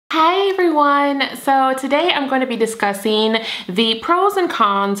Hi everyone! So today I'm going to be discussing the pros and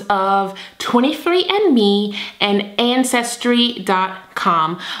cons of 23andMe and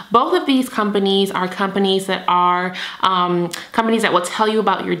Ancestry.com. Both of these companies are companies that will tell you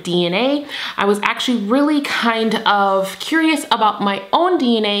about your DNA. I was actually really kind of curious about my own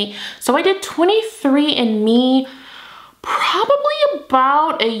DNA, so I did 23andMe probably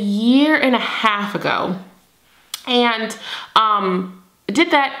about a year and a half ago. And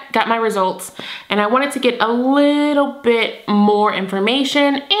did that, got my results, and I wanted to get a little bit more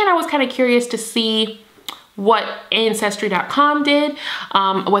information, and I was kind of curious to see what Ancestry.com did,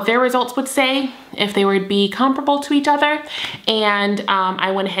 what their results would say, if they would be comparable to each other, and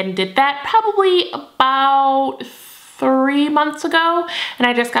I went ahead and did that probably about 3 months ago, and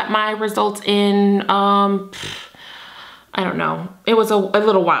I just got my results in I don't know, it was a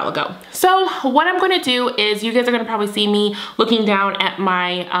little while ago. So what I'm gonna do is, you guys are gonna probably see me looking down at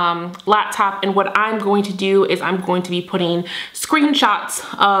my laptop, and what I'm going to do is I'm going to be putting screenshots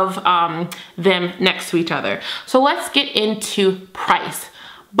of them next to each other. So let's get into price.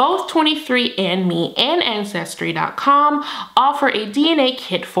 Both 23andMe and Ancestry.com offer a DNA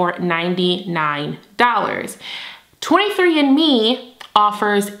kit for $99. 23andMe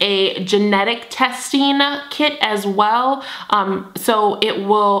offers a genetic testing kit as well. So it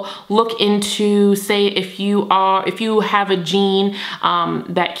will look into, say, if you have a gene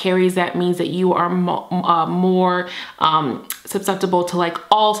that carries, that means that you are more susceptible to like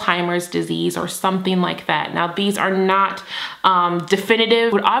Alzheimer's disease or something like that. Now, these are not definitive.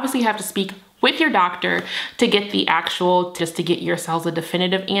 You would obviously have to speak with your doctor to get the actual, just to get yourselves a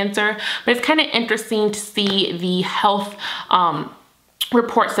definitive answer. But it's kind of interesting to see the health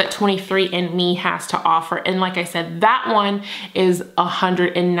reports that 23andMe has to offer. And like I said, that one is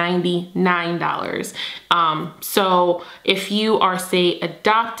 $199. So if you are, say,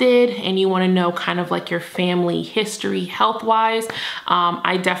 adopted and you want to know kind of like your family history health-wise,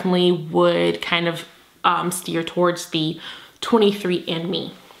 I definitely would kind of steer towards the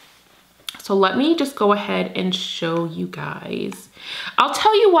 23andMe. So let me just go ahead and show you guys. I'll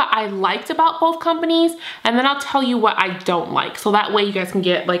tell you what I liked about both companies, and then I'll tell you what I don't like. So that way you guys can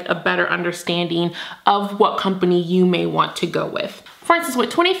get like a better understanding of what company you may want to go with. For instance,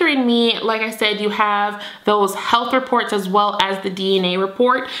 with 23andMe, like I said, you have those health reports as well as the DNA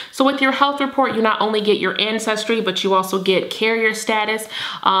report. So with your health report, you not only get your ancestry, but you also get carrier status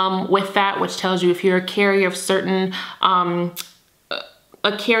with that, which tells you if you're a carrier of certain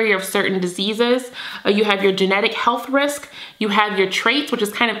diseases. You have your genetic health risk, you have your traits, which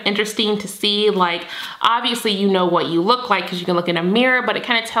is kind of interesting to see. Like, obviously you know what you look like because you can look in a mirror, but it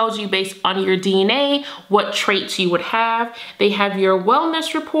kind of tells you based on your DNA what traits you would have. They have your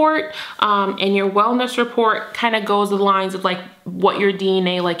wellness report, and your wellness report kind of goes the lines of like what your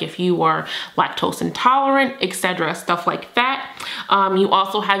DNA, like if you are lactose intolerant, etc., stuff like that. You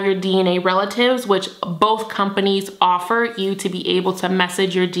also have your DNA relatives, which both companies offer you to be able to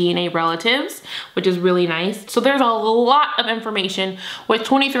message your DNA relatives, which is really nice. So there's a lot of information with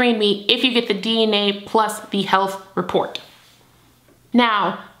 23andMe if you get the DNA plus the health report.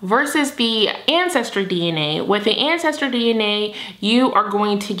 Now, versus the Ancestry DNA, with the Ancestry DNA, you are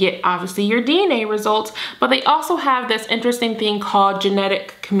going to get obviously your DNA results, but they also have this interesting thing called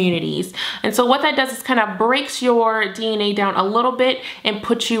genetic communities. And so what that does is kind of breaks your DNA down a little bit and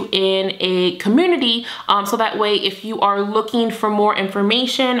puts you in a community. So that way, if you are looking for more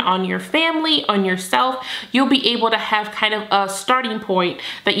information on your family, on yourself, you'll be able to have kind of a starting point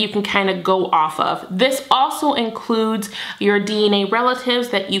that you can kind of go off of. This also includes your DNA relatives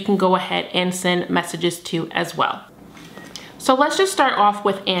that you can go ahead and send messages to as well. So let's just start off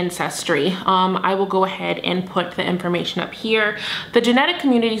with Ancestry. I will go ahead and put the information up here. The genetic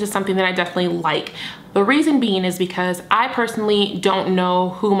communities is something that I definitely like. The reason being is because I personally don't know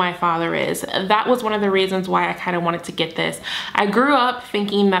who my father is. That was one of the reasons why I kind of wanted to get this. I grew up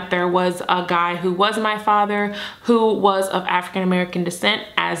thinking that there was a guy who was my father, who was of African American descent,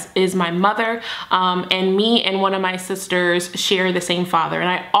 as is my mother, and me and one of my sisters share the same father. And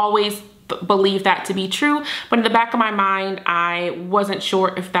I always believe that to be true, but in the back of my mind, I wasn't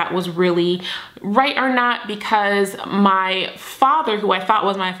sure if that was really right or not, because my father, who I thought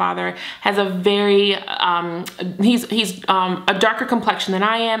was my father, has a very he's a darker complexion than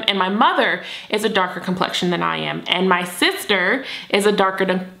I am, and my mother is a darker complexion than I am, and my sister is a darker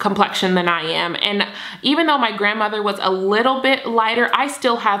complexion than I am. And even though my grandmother was a little bit lighter, I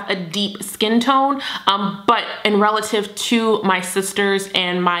still have a deep skin tone, but in relative to my sisters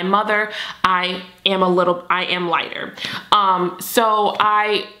and my mother, I am lighter. So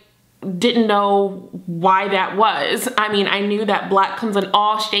I didn't know why that was. I mean, I knew that black comes in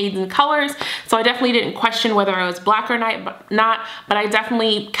all shades and colors, so I definitely didn't question whether I was black or not, but I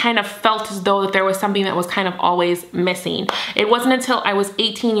definitely kind of felt as though that there was something that was kind of always missing. It wasn't until I was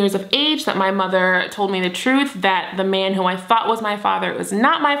 18 years of age that my mother told me the truth that the man who I thought was my father was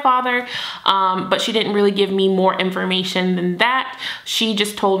not my father, but she didn't really give me more information than that. She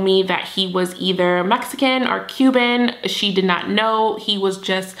just told me that he was either Mexican or Cuban. She did not know. He was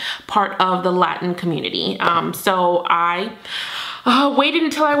just part of the Latin community. So I waited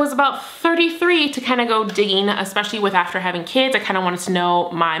until I was about 33 to kind of go digging, especially with after having kids. I kind of wanted to know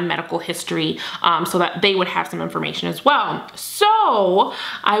my medical history so that they would have some information as well. So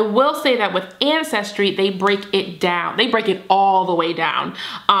I will say that with Ancestry, they break it down. They break it all the way down.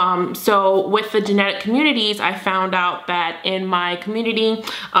 So with the genetic communities, I found out that in my community,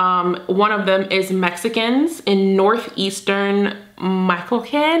 one of them is Mexicans in northeastern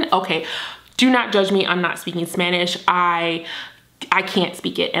Michoacan. Okay, do not judge me. I'm not speaking Spanish. I can't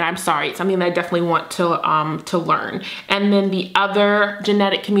speak it, and I'm sorry. It's something that I definitely want to learn. And then the other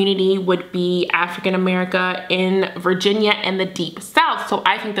genetic community would be African America in Virginia and the Deep South. So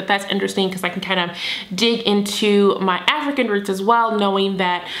I think that that's interesting because I can kind of dig into my African roots as well, knowing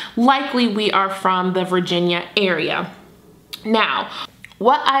that likely we are from the Virginia area. Now,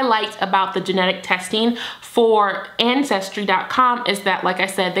 what I liked about the genetic testing for Ancestry.com is that, like I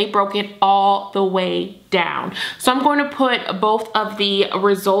said, they broke it all the way down. So I'm going to put both of the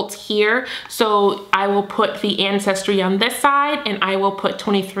results here. So I will put the Ancestry on this side and I will put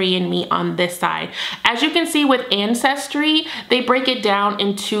 23andMe on this side. As you can see with Ancestry, they break it down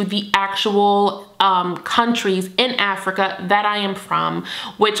into the actual countries in Africa that I am from,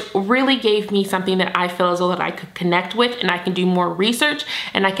 which really gave me something that I feel as though that I could connect with, and I can do more research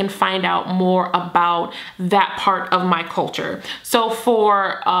and I can find out more about that part of my culture. So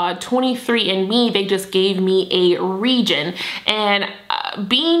for 23andMe, they just gave me a region, and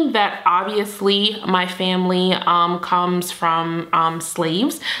being that obviously my family comes from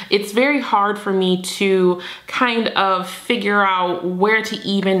slaves, it's very hard for me to kind of figure out where to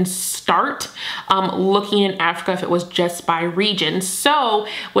even start looking in Africa if it was just by region. So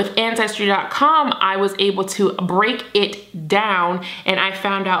with Ancestry.com, I was able to break it down, and I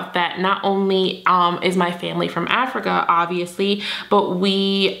found out that not only is my family from Africa, obviously, but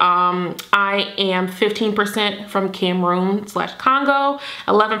I am 15% from Cameroon/Congo,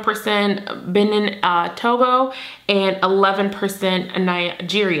 11% Benin, Togo, and 11%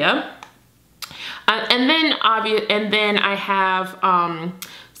 Nigeria. And then I have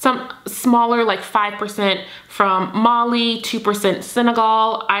some smaller, like 5% from Mali, 2%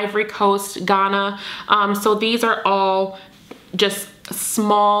 Senegal, Ivory Coast, Ghana. So these are all just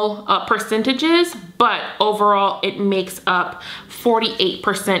small percentages, but overall it makes up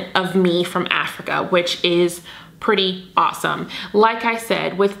 48% of me from Africa, which is pretty awesome. Like I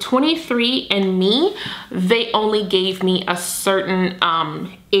said, with 23andMe, they only gave me a certain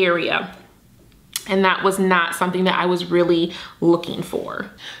area, and that was not something that I was really looking for.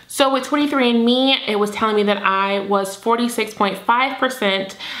 So with 23andMe, it was telling me that I was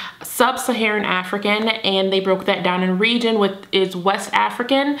 46.5% sub-Saharan African, and they broke that down in region, with is West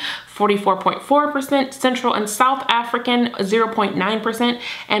African 44.4%, Central and South African 0.9%,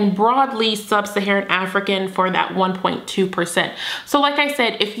 and broadly sub-Saharan African for that 1.2%. So like I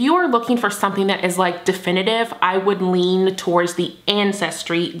said, if you are looking for something that is like definitive, I would lean towards the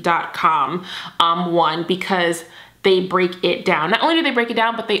Ancestry.com one, because they break it down. Not only do they break it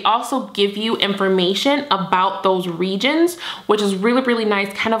down, but they also give you information about those regions, which is really, really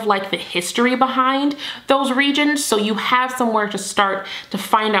nice, kind of like the history behind those regions. So you have somewhere to start to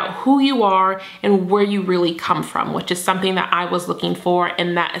find out who you are and where you really come from, which is something that I was looking for.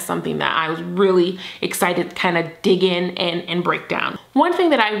 And that is something that I was really excited to kind of dig in and break down. One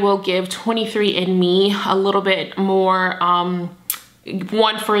thing that I will give 23andMe a little bit more,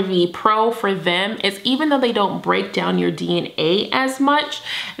 one for the pro for them is, even though they don't break down your DNA as much,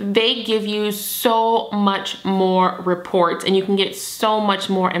 they give you so much more reports and you can get so much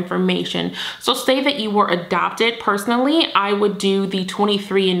more information. So say that you were adopted. Personally, I would do the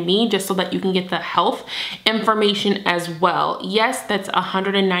 23andMe just so that you can get the health information as well. Yes, that's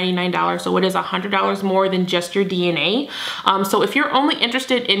 $199, so it is $100 more than just your DNA. So if you're only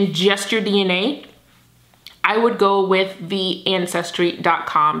interested in just your DNA, I would go with the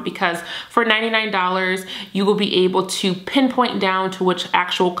Ancestry.com, because for $99, you will be able to pinpoint down to which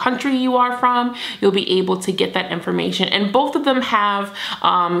actual country you are from. You'll be able to get that information. And both of them have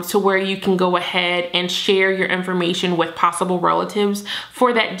to where you can go ahead and share your information with possible relatives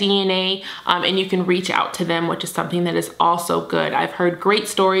for that DNA, and you can reach out to them, which is something that is also good. I've heard great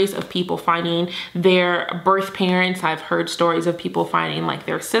stories of people finding their birth parents. I've heard stories of people finding like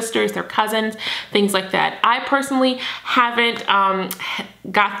their sisters, their cousins, things like that. I personally haven't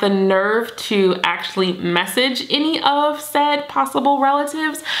got the nerve to actually message any of said possible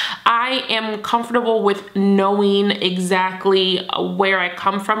relatives. I am comfortable with knowing exactly where I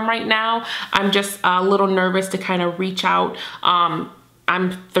come from right now. I'm just a little nervous to kind of reach out.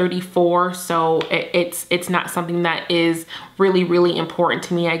 I'm 34, so it's not something that is really important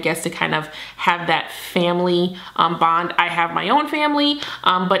to me, I guess, to kind of have that family bond. I have my own family,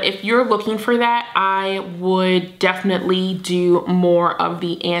 but if you're looking for that, I would definitely do more of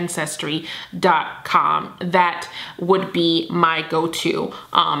the Ancestry.com. That would be my go-to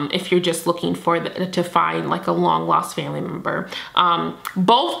if you're just looking for to find like a long lost family member.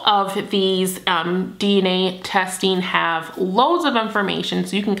 Both of these DNA testing have loads of information,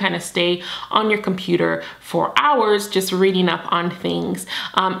 so you can kind of stay on your computer for hours just reading up on things.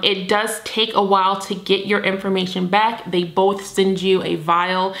 It does take a while to get your information back. They both send you a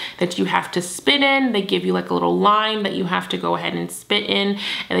vial that you have to spit in. They give you like a little line that you have to go ahead and spit in,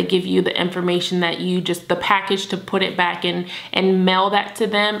 and they give you the information that the package to put it back in and mail that to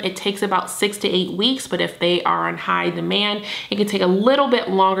them. It takes about 6 to 8 weeks, but if they are on high demand, it can take a little bit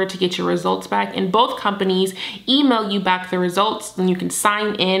longer to get your results back. And both companies email you back the results, and you can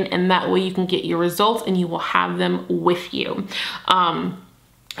sign in, and that way you can get your results and you will have them with you.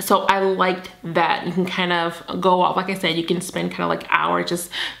 So I liked that. You can kind of go off, like I said, you can spend kind of like hours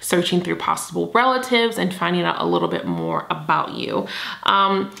just searching through possible relatives and finding out a little bit more about you.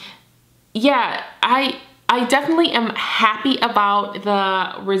 Yeah, I definitely am happy about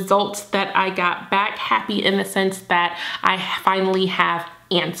the results that I got back. Happy in the sense that I finally have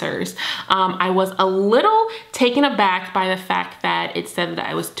answers. I was a little taken aback by the fact that it said that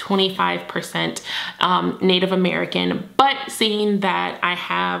I was 25% Native American, but seeing that I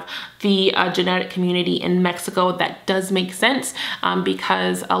have the genetic community in Mexico, that does make sense,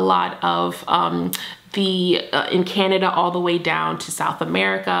 because a lot of in Canada all the way down to South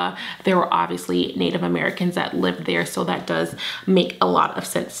America, there were obviously Native Americans that lived there, so that does make a lot of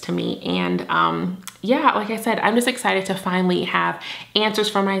sense to me. And yeah, like I said, I'm just excited to finally have answers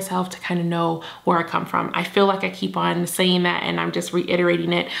for myself, to kind of know where I come from. I feel like I keep on saying that, and I'm just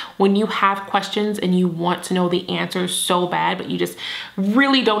reiterating it. When you have questions and you want to know the answers so bad, but you just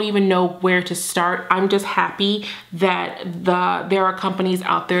really don't even know where to start, I'm just happy that there are companies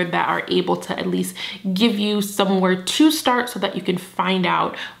out there that are able to at least give you somewhere to start so that you can find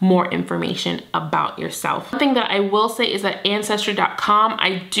out more information about yourself. One thing that I will say is that Ancestry.com,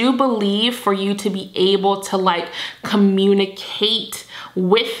 I do believe for you to be able to like communicate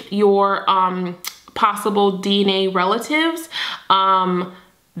with your possible DNA relatives,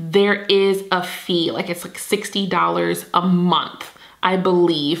 there is a fee, like it's like $60 a month, I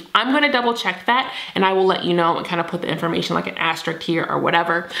believe. I'm gonna double check that, and I will let you know and kind of put the information like an asterisk here or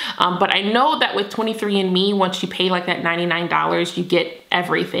whatever. But I know that with 23andMe, once you pay like that $99, you get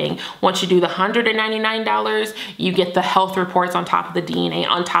everything. Once you do the $199, you get the health reports on top of the DNA,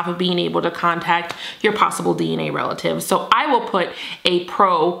 on top of being able to contact your possible DNA relatives. So I will put a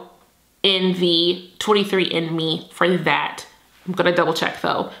pro in the 23andMe for that. I'm gonna double check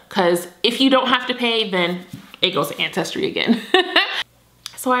though, because if you don't have to pay, then it goes to Ancestry again.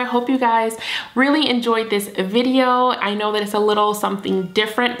 So I hope you guys really enjoyed this video. I know that it's a little something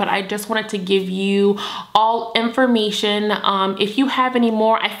different, but I just wanted to give you all information. If you have any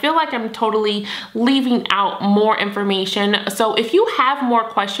more, I feel like I'm totally leaving out more information. So if you have more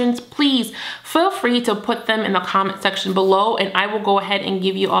questions, please feel free to put them in the comment section below, and I will go ahead and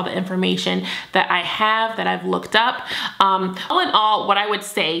give you all the information that I have, that I've looked up. All in all, what I would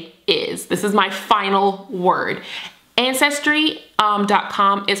say is, this is my final word.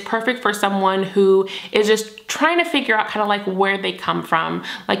 Ancestry.com is perfect for someone who is just trying to figure out kind of like where they come from.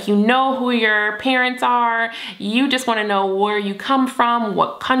 Like, you know who your parents are, you just want to know where you come from,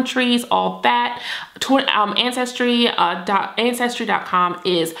 what countries, all that. Ancestry.com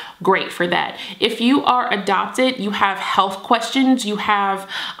is great for that. If you are adopted, you have health questions, you have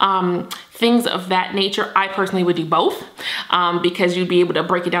things of that nature. I personally would do both because you'd be able to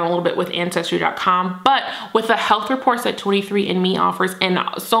break it down a little bit with Ancestry.com. But with the health reports that 23andMe offers and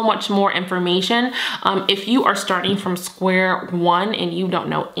so much more information, if you are starting from square one and you don't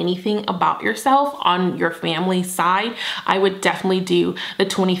know anything about yourself on your family side, I would definitely do the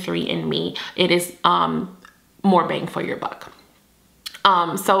 23andMe. It is more bang for your buck.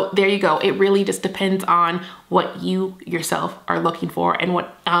 So there you go. It really just depends on what you yourself are looking for and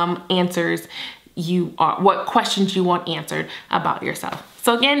what what questions you want answered about yourself.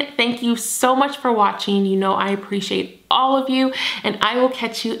 So again, thank you so much for watching. You know I appreciate all of you, and I will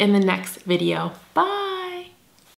catch you in the next video. Bye.